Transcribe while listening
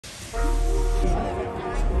Man,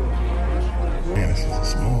 this is a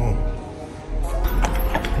small.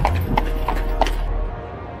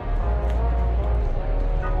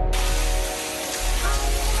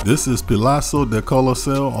 This is Palazzo del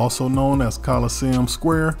Colosseum, also known as Colosseum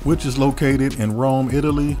Square, which is located in Rome,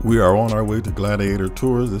 Italy. We are on our way to Gladiator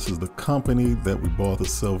Tours. This is the company that we bought the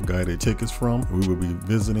self-guided tickets from. We will be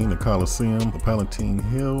visiting the Colosseum, the Palatine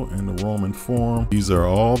Hill, and the Roman Forum. These are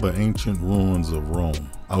all the ancient ruins of Rome.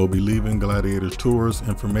 I will be leaving Gladiator Tours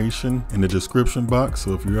information in the description box,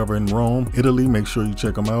 so if you're ever in Rome, Italy, make sure you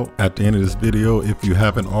check them out. At the end of this video, if you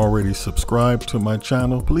haven't already subscribed to my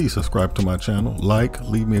channel, please subscribe to my channel, like,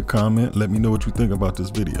 leave me a comment, let me know what you think about this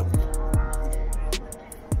video.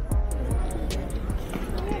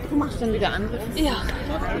 Ja.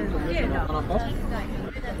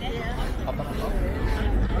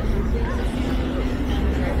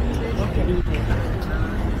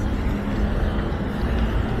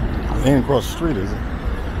 Ain't across the street, is it? Oh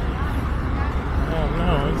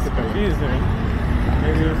no, it's confusing.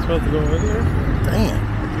 Maybe we're supposed to go over there? Damn.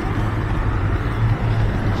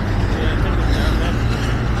 Yeah, I think it's down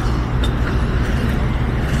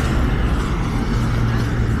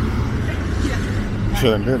there.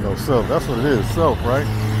 Shouldn't did no self. That's what it is, self, right?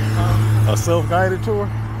 A self-guided tour?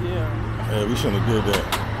 Yeah. Yeah, we shouldn't have did that.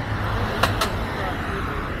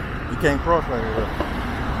 You can't cross right here.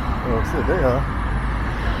 Oh shit, they are.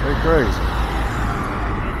 They crazy.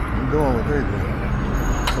 I'm doing what they do.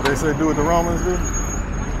 What they say do what the Romans do?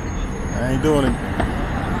 I ain't doing it.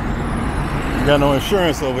 You got no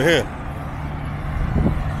insurance over here.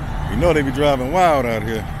 You know they be driving wild out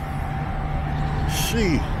here.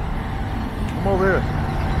 She. Come over here.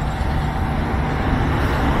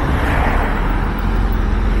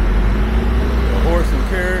 A horse and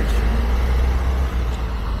carriage.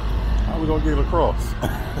 How we gonna get across?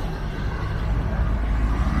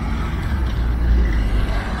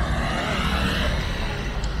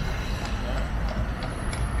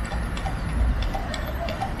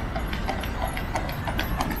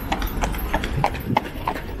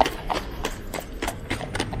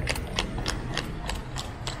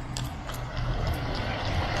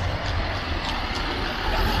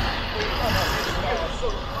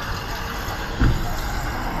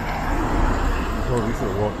 Oh, we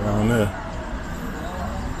should walk down there.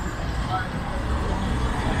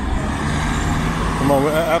 Come on,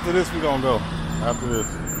 after this we gonna go. After this.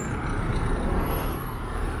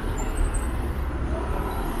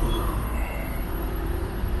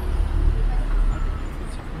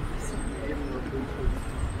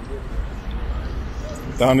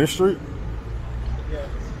 Down this street? Yeah.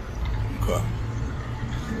 Okay.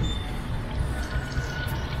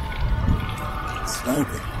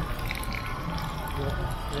 Stinking.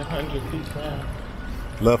 100 feet down.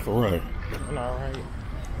 Left or right? All right.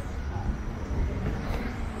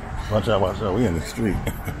 Watch out, watch out. We in the street.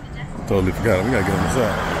 Totally forgot it. We gotta get on the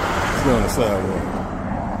side. Let's get on the sidewalk.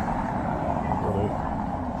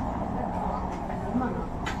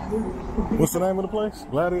 What's the name of the place?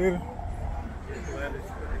 Gladiator?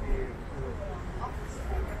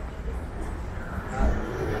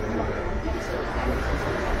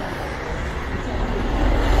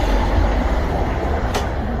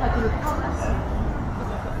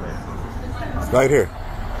 Right here.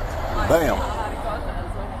 Bam.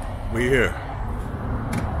 We here.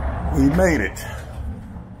 We made it.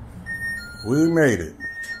 We made it.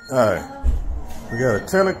 All right. We got a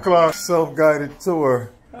 10 o'clock self-guided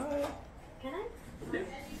tour. Can I?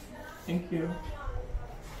 Thank you.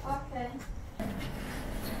 Okay.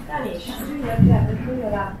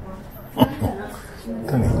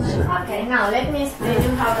 Okay, now let me explain you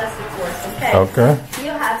how does it work, okay? Okay.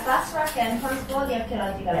 You have fast track entrance for the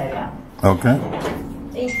archaeological area. Okay.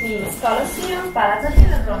 It means Colosseum, Palatine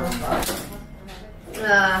Hill, and Rome-Palatine.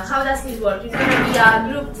 How does this work? It's going to be a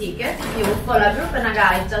group ticket. You call a group and a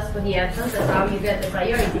guide just for the entrance. That's how you get the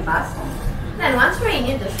priority pass. Then once we're in,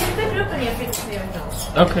 you just skip the group and you're free to pay your nose.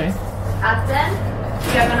 Okay. At then,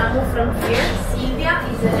 we are going to move from here. Silvia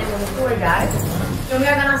is the name of the tour guide. So we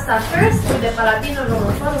are going to start first with the Palatine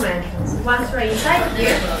Rome Forum entrance. Once we're inside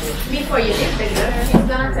here, before you leave the group, she's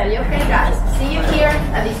going to tell you, okay guys, see you here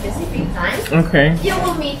at this specific time. Okay. You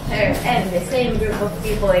will meet her and the same group of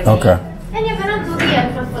people again. Okay. And you're going to do the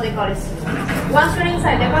entrance for the Colosseum. Once we're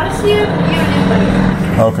inside the Colosseum, you leave the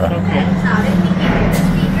group. Okay. And now let me give you the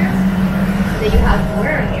speakers that you have to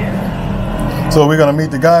wear here. So we're gonna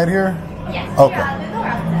meet the guide here? Yes, Okay. here at the door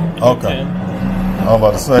at 10. Okay. I'm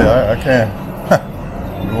about to say I can't.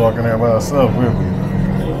 We're walking there by ourselves. We'll be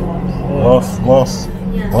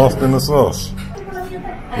lost in the sauce.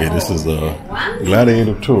 Yeah, this is a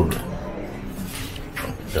Gladiator Tour.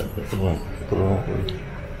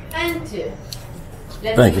 And 2.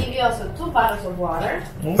 Let Thank me you. give you also 2 bottles of water.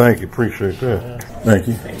 Thank you, appreciate that. Thank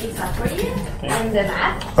you. These are for you. And the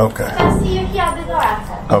mat. Okay. I'll see you here at the door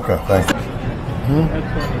outside. Okay, thank you.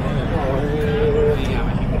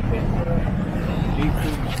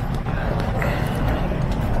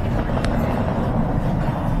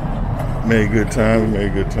 Made good time, we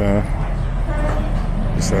made good time.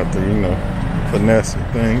 Just have to, you know, finesse some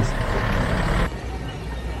things.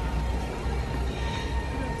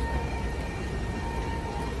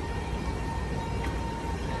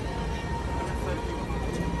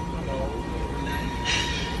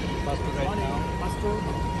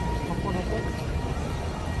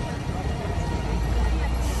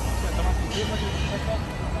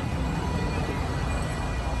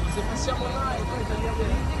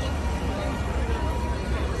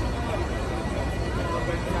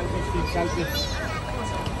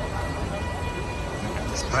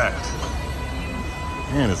 It's packed.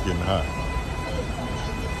 And it's getting hot.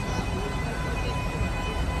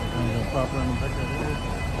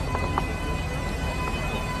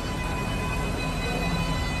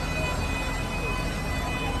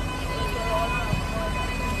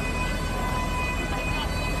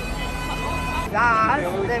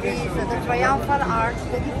 There is the triumphal arch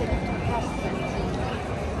dedicated to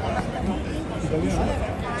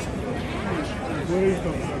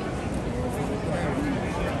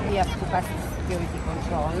we have to pass security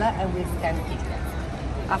control and we scan tickets.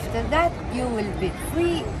 After that, you will be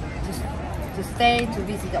free to stay, to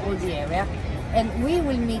visit all the area, and we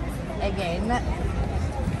will meet again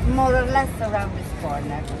more or less around this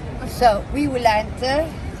corner. So we will enter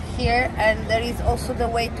here, and there is also the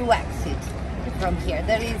way to exit from here.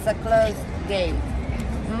 There is a closed gate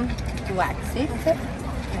to exit.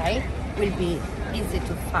 Okay, will be easy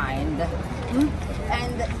to find.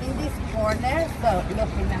 And in this corner, so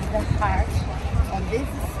looking at the arch on this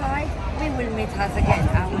side, we will meet us again.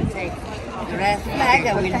 I will take the red flag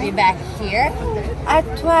and we'll be back here at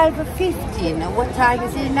 12:15. What time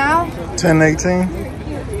is it now? 10:18?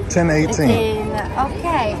 10:18.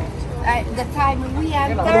 Okay. The time we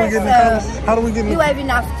enter, How do we get in you the... have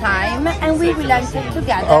enough time and we will enter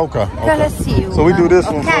together. Okay. Colosseum. So we do this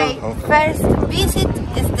one okay. first? First visit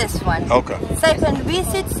is this one. Okay. Second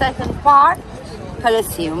visit, second part,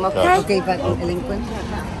 Colosseum, okay? Okay. Okay, but l'incontro.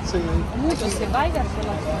 Se vai verso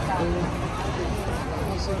la città.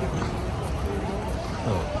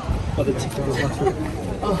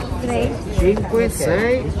 3, 5,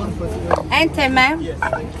 6. Enter, ma'am.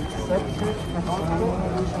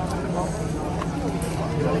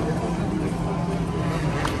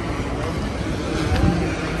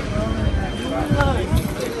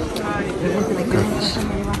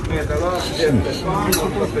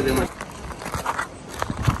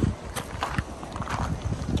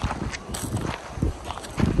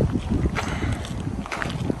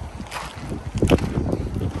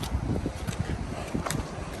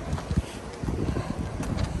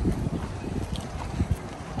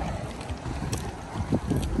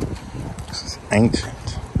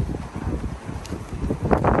 Ancient.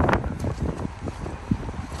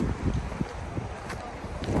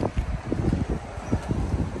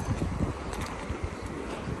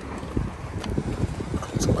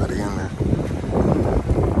 Somebody in there.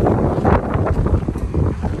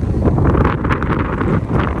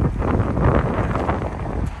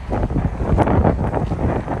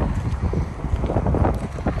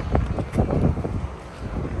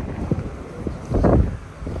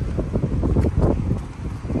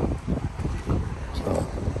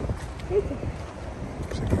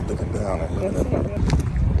 Looking down at it.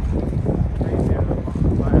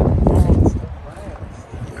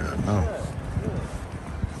 Yeah, no.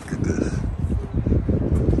 Look at this.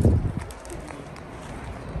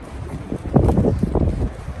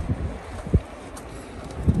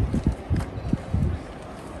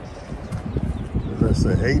 Does that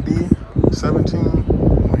say AD 17?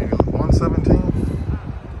 Maybe 117?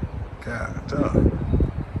 God, duh.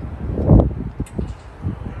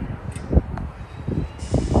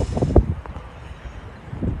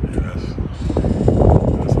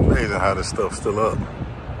 How this stuff's still up.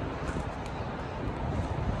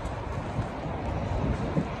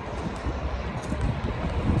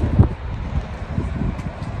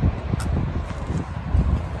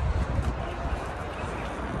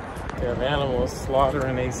 They have animals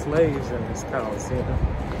slaughtering their slaves in this Colosseum.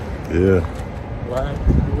 Yeah. Why?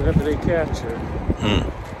 Whoever they capture.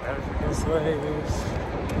 African slaves.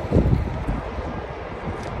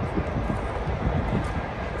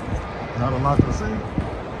 Not a lot to see.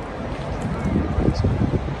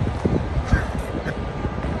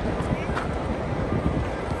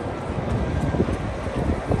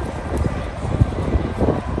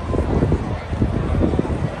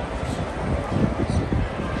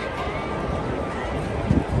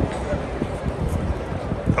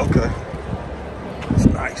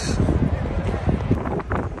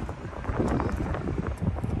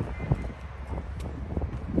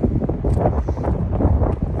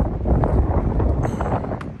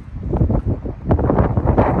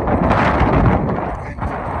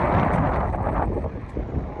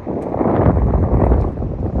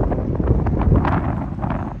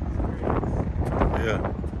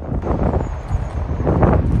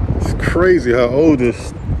 crazy how old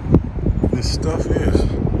this stuff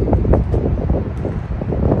is.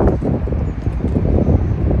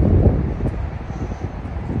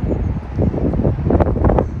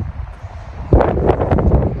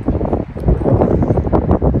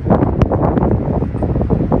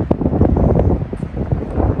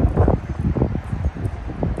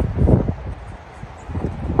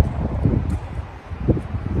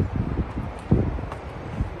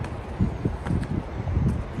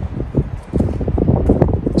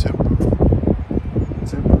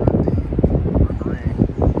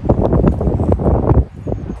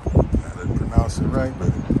 Right,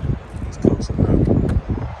 but it's close enough. It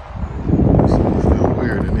feels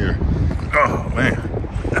weird in here. Oh man,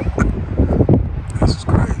 this is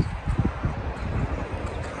crazy.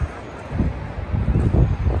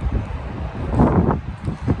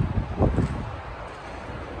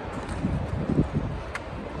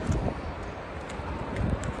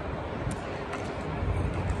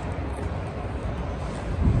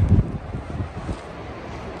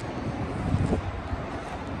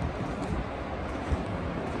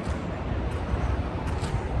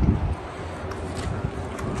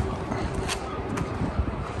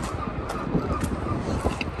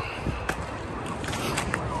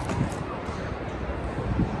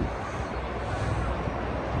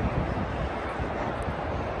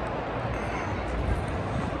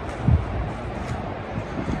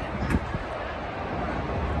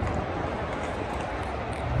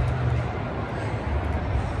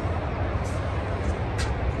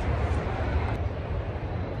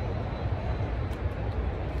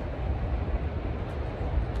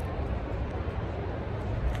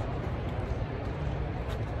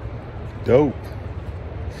 Dope.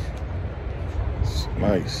 It's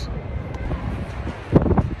nice.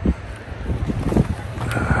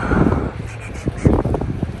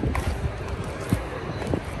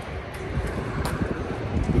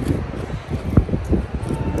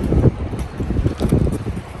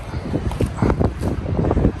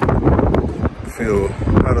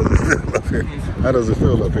 How does it feel up here? How does it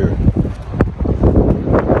feel up here?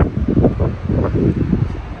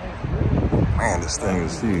 Man, this thing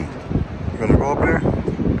is huge. You gonna go up there?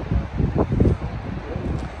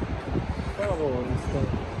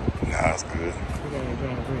 Nah, it's good.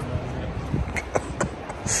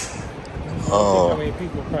 I mean,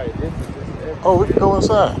 people probably did this. Oh, we can go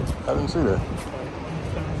inside. I didn't see that.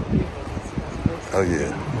 Oh yeah,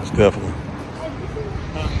 most definitely.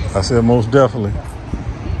 I said most definitely.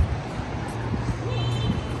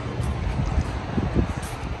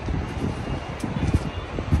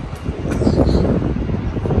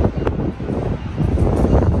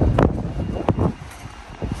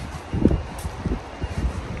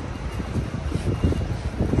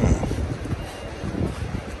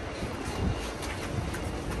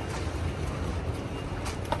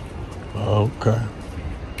 Okay.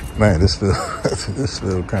 Man, this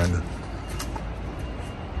feel kind of,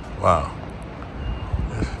 wow.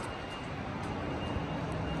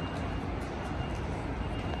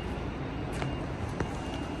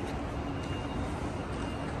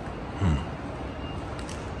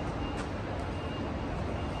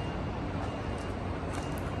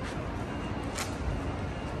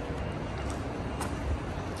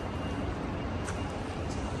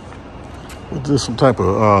 Is this some type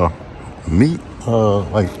of meat?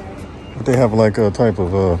 Like, what they have like a type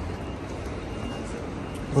of,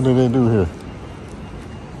 what do they do here?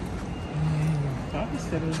 I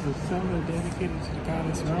said it was a cellar dedicated to the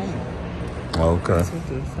goddess Rome. Oh, okay. That's what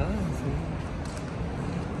the sign said.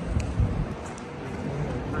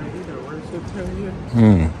 Either worship her here.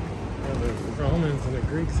 The Romans and the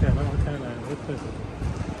Greeks had all kind of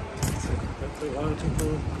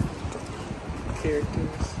mythological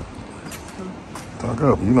characters. Talk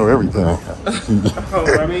up, you know everything.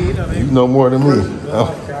 Oh, I mean, you know more than me. I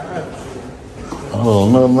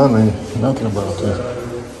don't know nothing about this.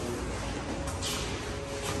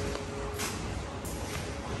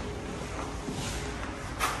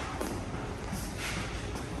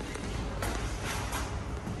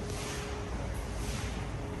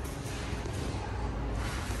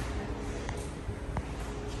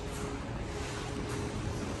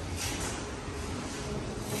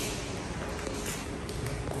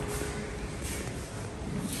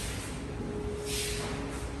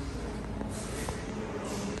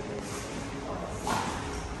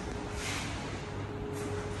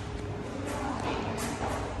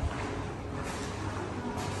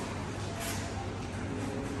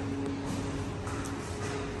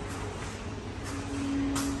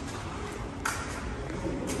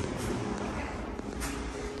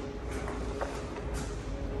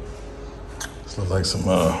 This looks like some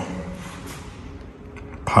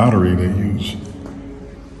pottery they use.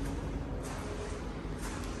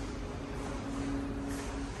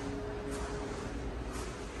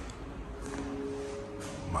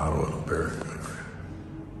 Model of the barrier.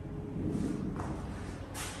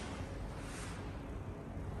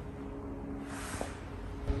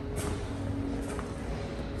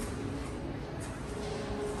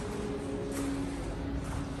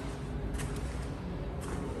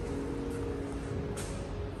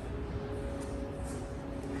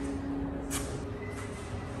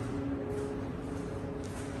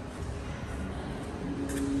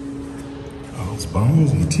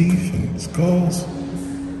 Bones and teeth and skulls.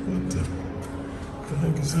 What the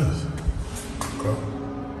heck is this? Okay.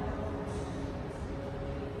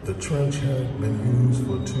 The trench had been used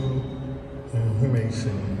for 2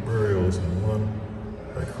 inhumation burials and 1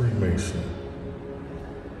 by cremation.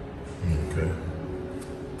 Okay.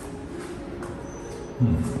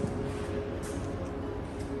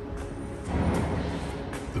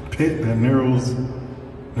 The pit that narrows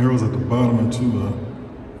at the bottom into a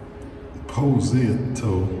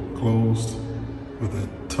Posito closed with a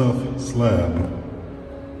tough slab.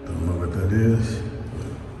 Don't know what that is.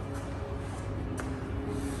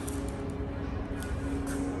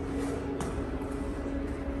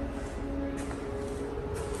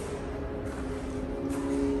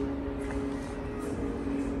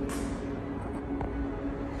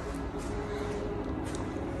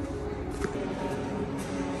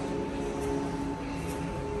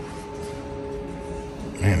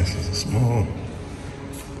 Man, this is a small.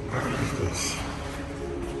 What is this?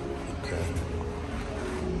 Okay.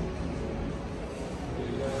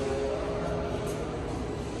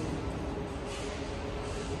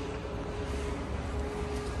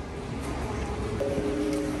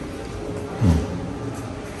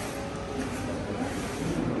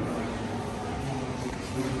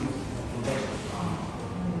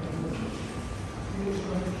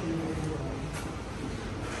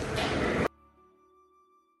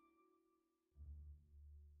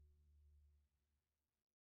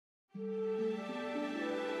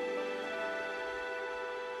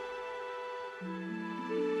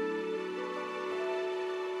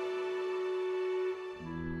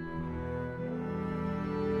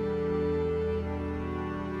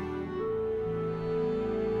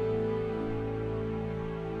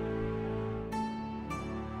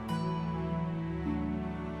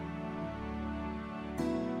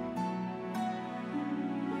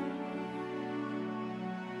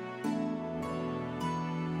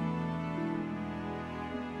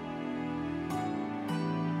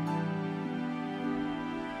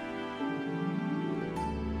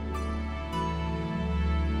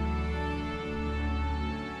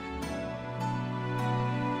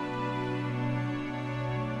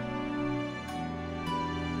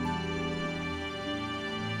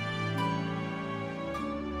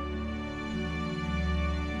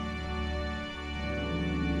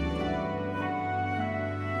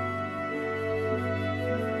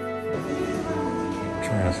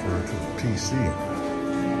 Transfer to the PC.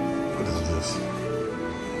 What is this?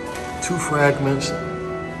 2 fragments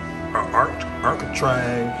are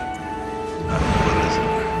architrave. I don't know what is it.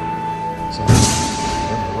 So, what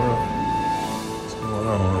in the world? What's going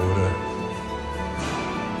on over there?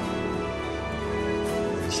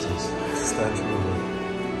 It's this statue of a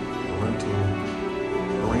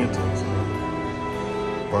Oriental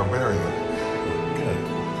barbarian. Okay.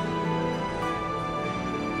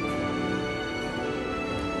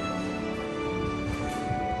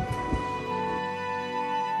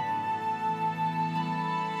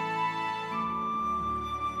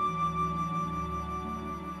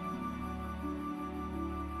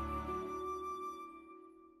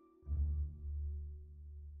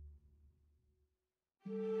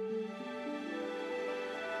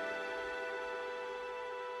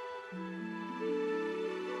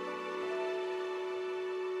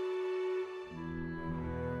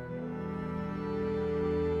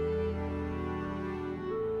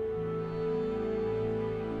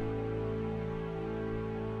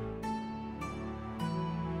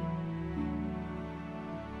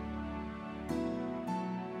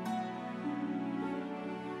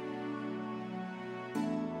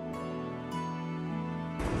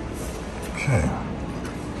 Okay.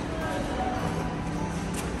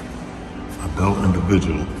 Adult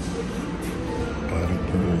individual. Body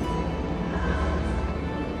bird.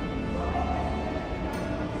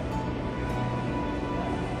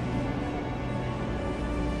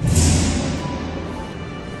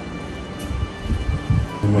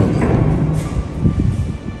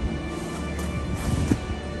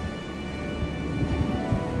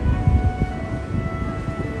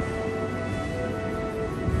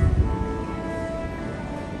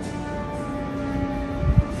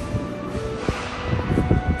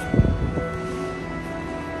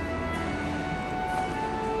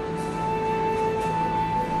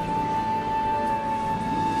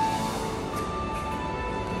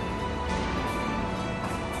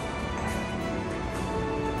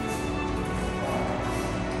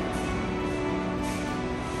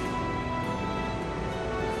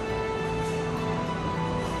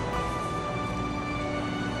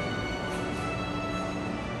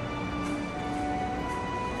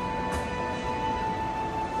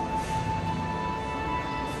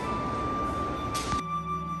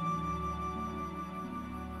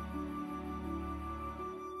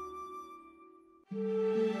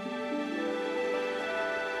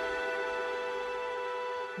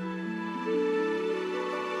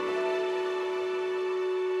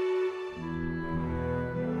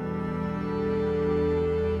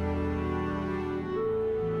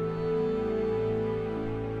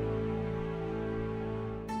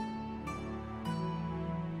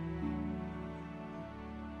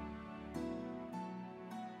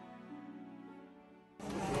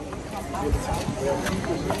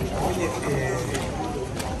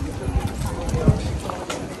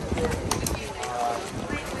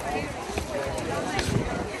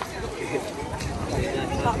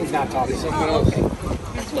 He's not talking. Someone else.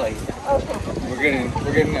 It's like we're getting.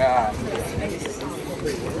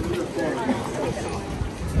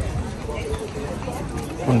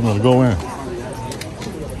 I'm gonna go in.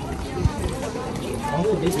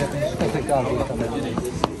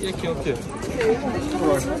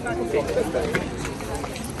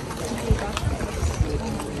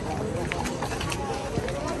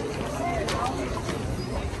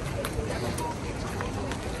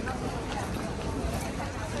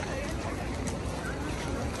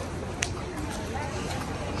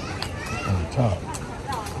 On the top.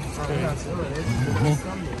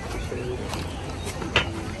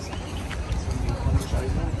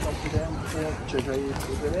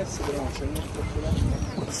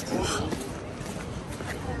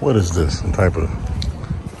 What is this? Some type of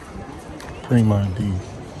prima ID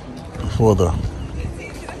for the,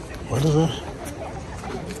 what is it?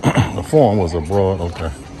 The form was abroad,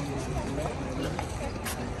 okay.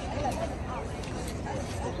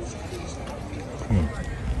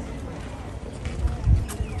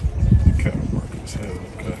 Okay.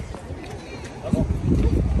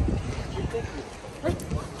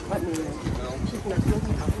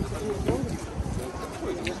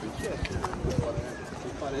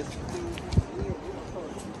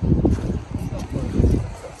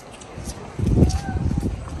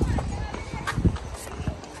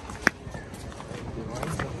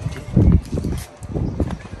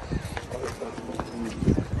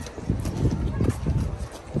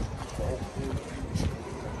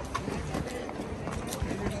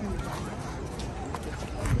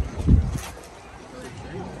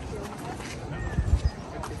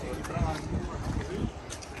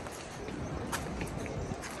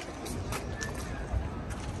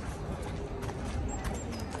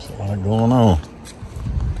 There's a lot going on.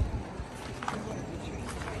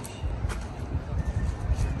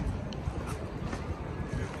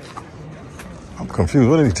 I'm confused.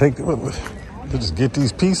 What did he take? They just get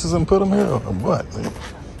these pieces and put them here, or what?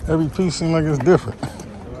 Every piece seems like it's different.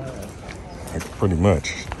 Like, pretty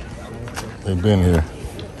much. They've been here.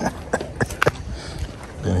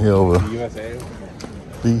 Been here over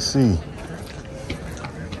BC.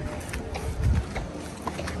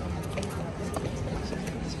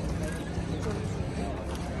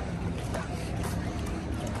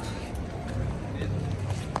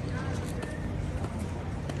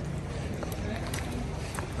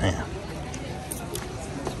 Man.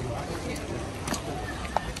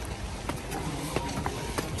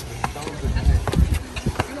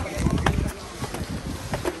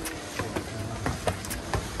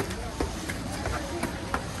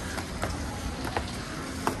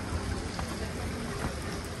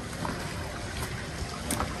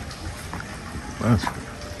 That's,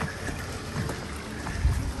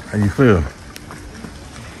 how you feel?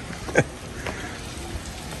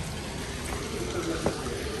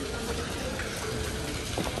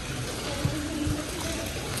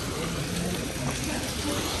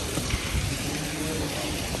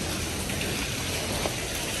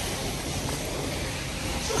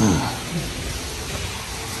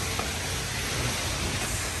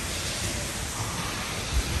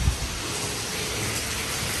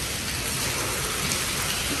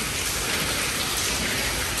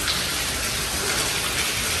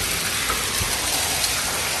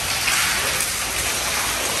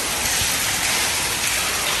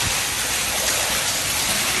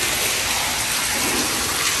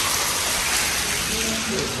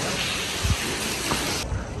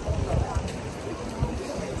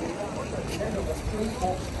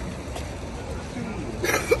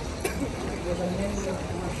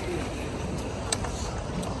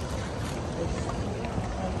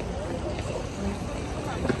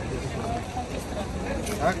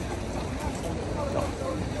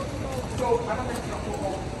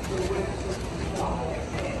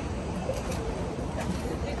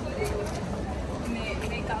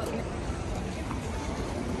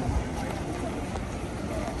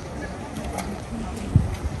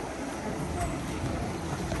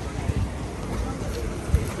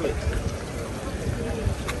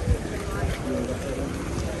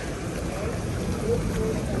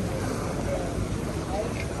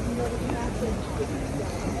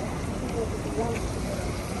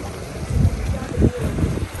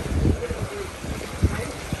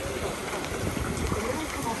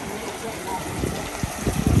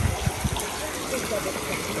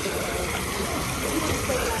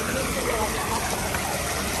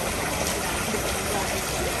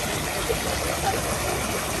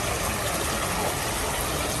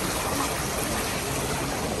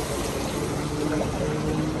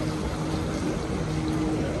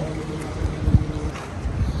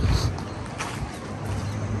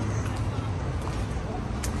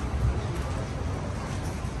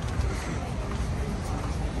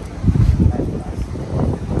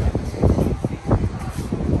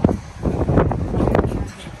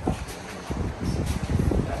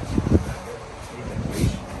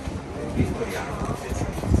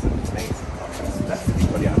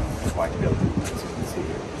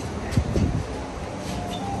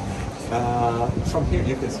 From here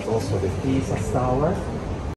you can see also the Pisa Tower.